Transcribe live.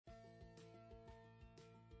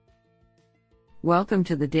Welcome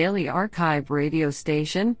to the Daily Archive radio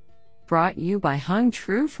station, brought you by Hung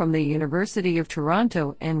Tru from the University of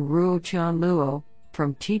Toronto and Ruo Chan Luo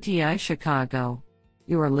from TTI Chicago.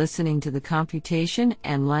 You are listening to the Computation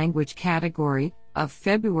and Language category of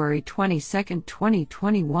February 22,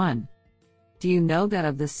 2021. Do you know that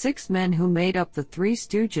of the 6 men who made up the Three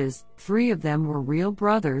Stooges, 3 of them were real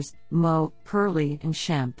brothers, Moe, Curly, and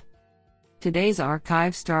Shemp? Today's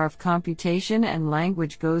archive star of computation and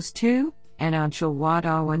language goes to Ananchal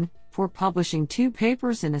Wadhawan for publishing 2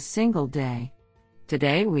 papers in a single day.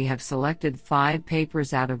 Today we have selected 5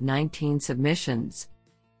 papers out of 19 submissions.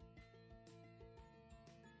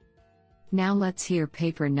 Now let's hear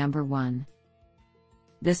paper number 1.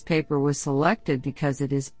 This paper was selected because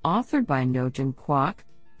it is authored by Nojin Kwok,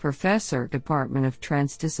 Professor, Department of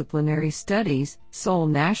Transdisciplinary Studies, Seoul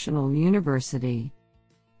National University.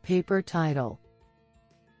 Paper title: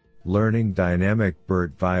 Learning Dynamic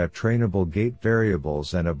BERT via Trainable Gate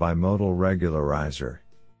Variables and a Bimodal Regularizer.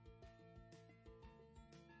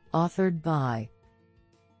 Authored by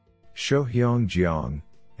Shohyong Jeong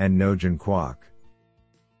and Nojin Kwok.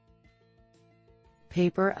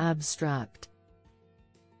 Paper abstract: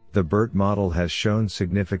 The BERT model has shown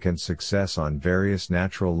significant success on various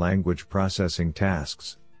natural language processing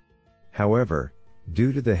tasks. However,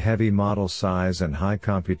 due to the heavy model size and high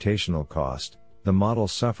computational cost, the model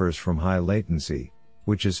suffers from high latency,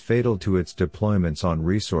 which is fatal to its deployments on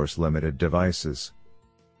resource-limited devices.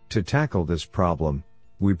 To tackle this problem,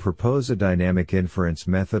 we propose a dynamic inference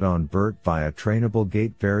method on BERT via trainable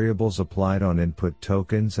gate variables applied on input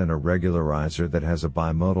tokens and a regularizer that has a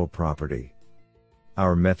bimodal property.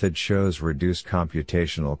 Our method shows reduced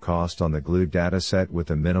computational cost on the GLUE dataset with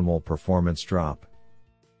a minimal performance drop.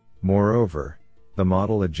 Moreover, the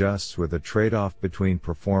model adjusts with a trade-off between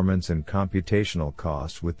performance and computational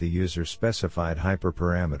cost with the user-specified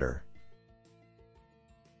hyperparameter.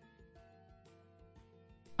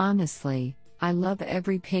 Honestly, I love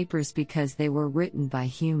every papers because they were written by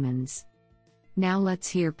humans. Now let's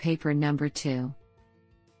hear paper number 2.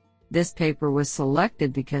 This paper was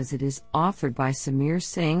selected because it is authored by Samir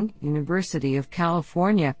Singh, University of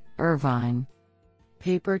California, Irvine.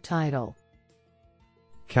 Paper title: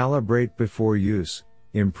 Calibrate before use,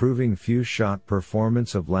 improving few-shot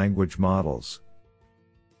performance of language models.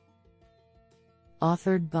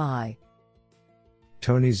 Authored by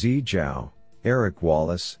Tony Z. Zhao, Eric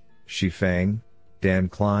Wallace, Shifeng, Dan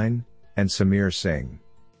Klein, and Samir Singh.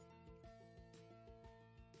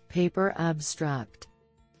 Paper abstract: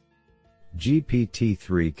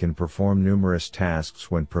 GPT-3 can perform numerous tasks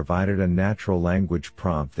when provided a natural language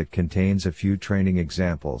prompt that contains a few training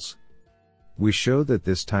examples. We show that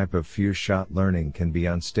this type of few-shot learning can be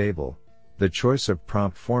unstable. The choice of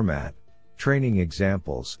prompt format, training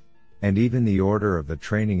examples, and even the order of the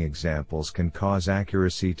training examples can cause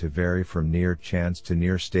accuracy to vary from near chance to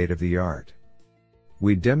near state-of-the-art.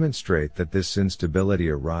 We demonstrate that this instability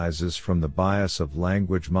arises from the bias of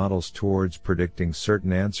language models towards predicting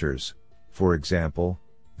certain answers, for example,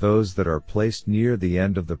 those that are placed near the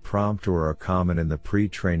end of the prompt or are common in the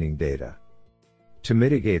pre-training data. To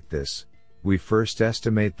mitigate this, we first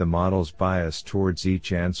estimate the model's bias towards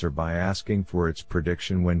each answer by asking for its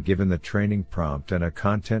prediction when given the training prompt and a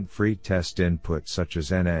content-free test input such as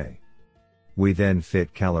NA. We then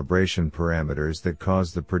fit calibration parameters that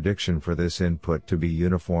cause the prediction for this input to be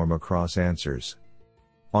uniform across answers.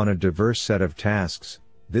 On a diverse set of tasks,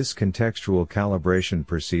 this contextual calibration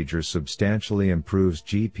procedure substantially improves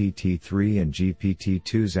GPT-3 and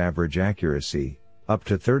GPT-2's average accuracy, up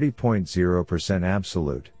to 30.0%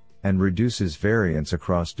 absolute, and reduces variance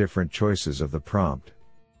across different choices of the prompt.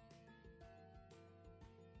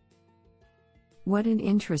 What an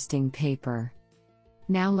interesting paper.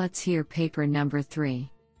 Now let's hear paper number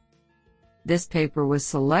 3. This paper was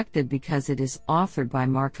selected because it is authored by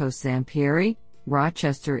Marcos Zampieri,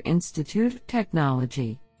 Rochester Institute of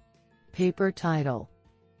Technology. Paper title: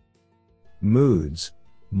 Moods,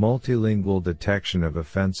 Multilingual Detection of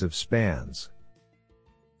Offensive Spans.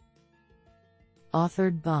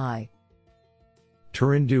 Authored by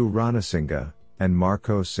Turindu Ranasinghe and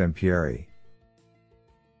Marcos Zampieri.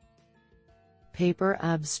 Paper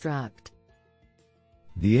abstract: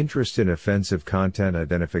 The interest in offensive content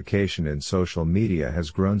identification in social media has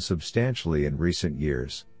grown substantially in recent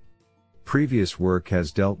years. Previous work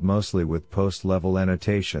has dealt mostly with post-level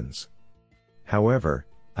annotations. However,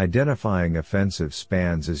 identifying offensive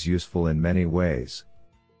spans is useful in many ways.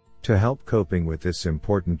 To help coping with this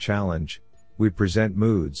important challenge, we present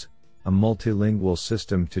Moods, a multilingual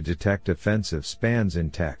system to detect offensive spans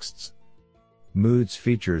in texts. Moods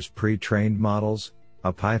features pre-trained models,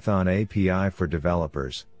 a Python API for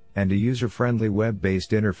developers, and a user-friendly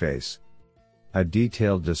web-based interface. A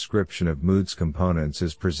detailed description of Mood's components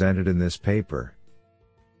is presented in this paper.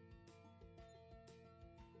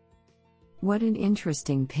 What an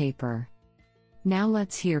interesting paper. Now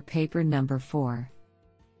let's hear paper number 4.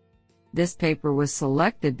 This paper was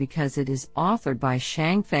selected because it is authored by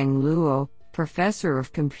Shangfeng Luo, Professor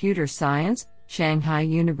of Computer Science, Shanghai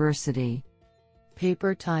University.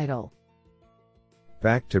 Paper title: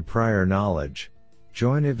 Back to Prior Knowledge: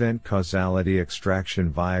 Joint Event Causality Extraction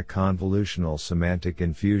via Convolutional Semantic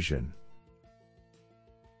Infusion.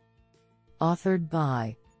 Authored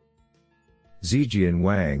by Zijian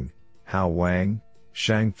Wang, Hao Wang,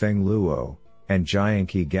 Shangfeng Luo, and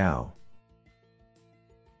Jianqi Gao.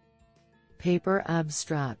 Paper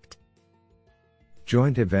abstract: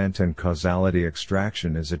 Joint event and causality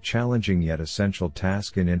extraction is a challenging yet essential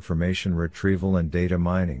task in information retrieval and data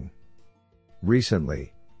mining.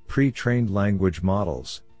 Recently, pre-trained language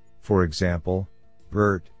models, for example,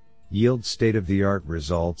 BERT, yield state-of-the-art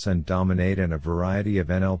results and dominate in a variety of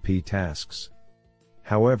NLP tasks.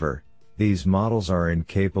 However, these models are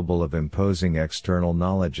incapable of imposing external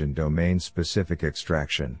knowledge and domain-specific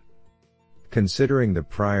extraction. Considering the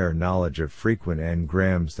prior knowledge of frequent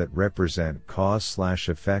n-grams that represent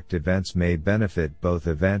cause/effect events may benefit both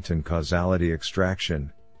event and causality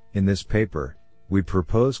extraction, in this paper, we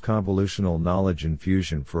propose convolutional knowledge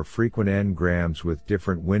infusion for frequent n-grams with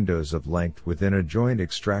different windows of length within a joint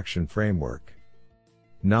extraction framework.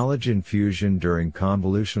 Knowledge infusion during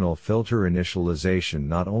convolutional filter initialization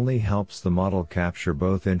not only helps the model capture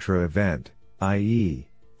both intra-event, i.e.,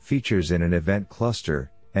 features in an event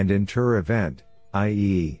cluster, and inter-event,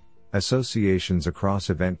 i.e., associations across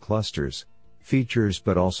event clusters, features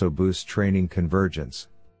but also boosts training convergence.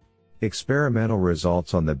 Experimental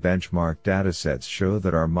results on the benchmark datasets show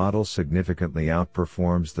that our model significantly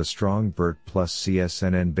outperforms the strong BERT plus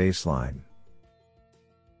CSNN baseline.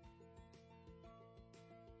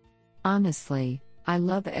 Honestly, I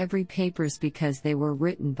love every papers because they were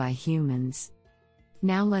written by humans.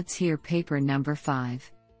 Now let's hear paper number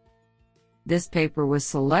 5. This paper was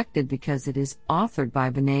selected because it is authored by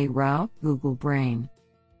Vinay Rao, Google Brain.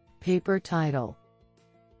 Paper title: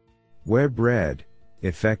 WebRed: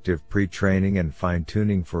 Effective Pre-Training and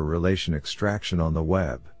Fine-Tuning for Relation Extraction on the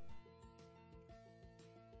Web.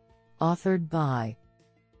 Authored by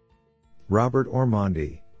Robert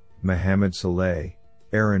Ormandy, Mohamed Saleh,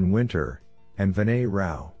 Aaron Winter, and Vinay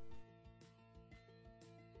Rao.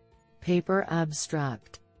 Paper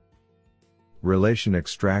abstract: Relation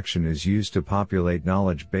extraction is used to populate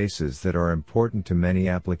knowledge bases that are important to many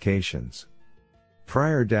applications.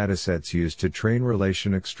 Prior datasets used to train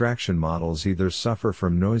relation extraction models either suffer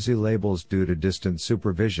from noisy labels due to distant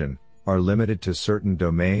supervision, are limited to certain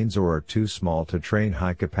domains, or are too small to train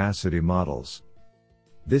high-capacity models.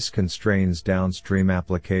 This constrains downstream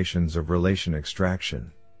applications of relation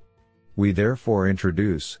extraction. We therefore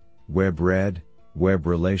introduce WebRed, Web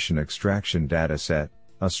Relation Extraction Dataset,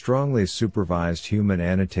 a strongly supervised human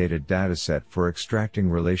annotated dataset for extracting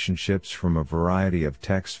relationships from a variety of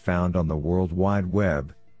text found on the World Wide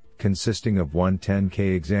Web, consisting of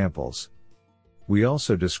 110K examples. We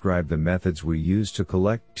also describe the methods we use to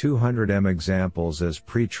collect 200M examples as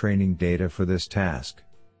pre-training data for this task.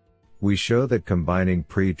 We show that combining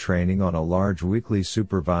pre-training on a large weakly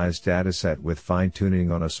supervised dataset with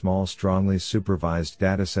fine-tuning on a small strongly supervised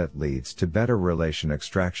dataset leads to better relation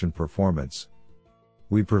extraction performance.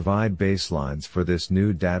 We provide baselines for this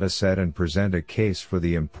new dataset and present a case for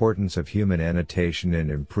the importance of human annotation in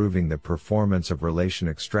improving the performance of relation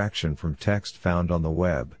extraction from text found on the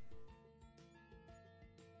web.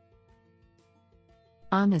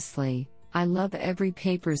 Honestly, I love every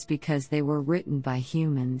papers because they were written by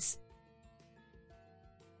humans.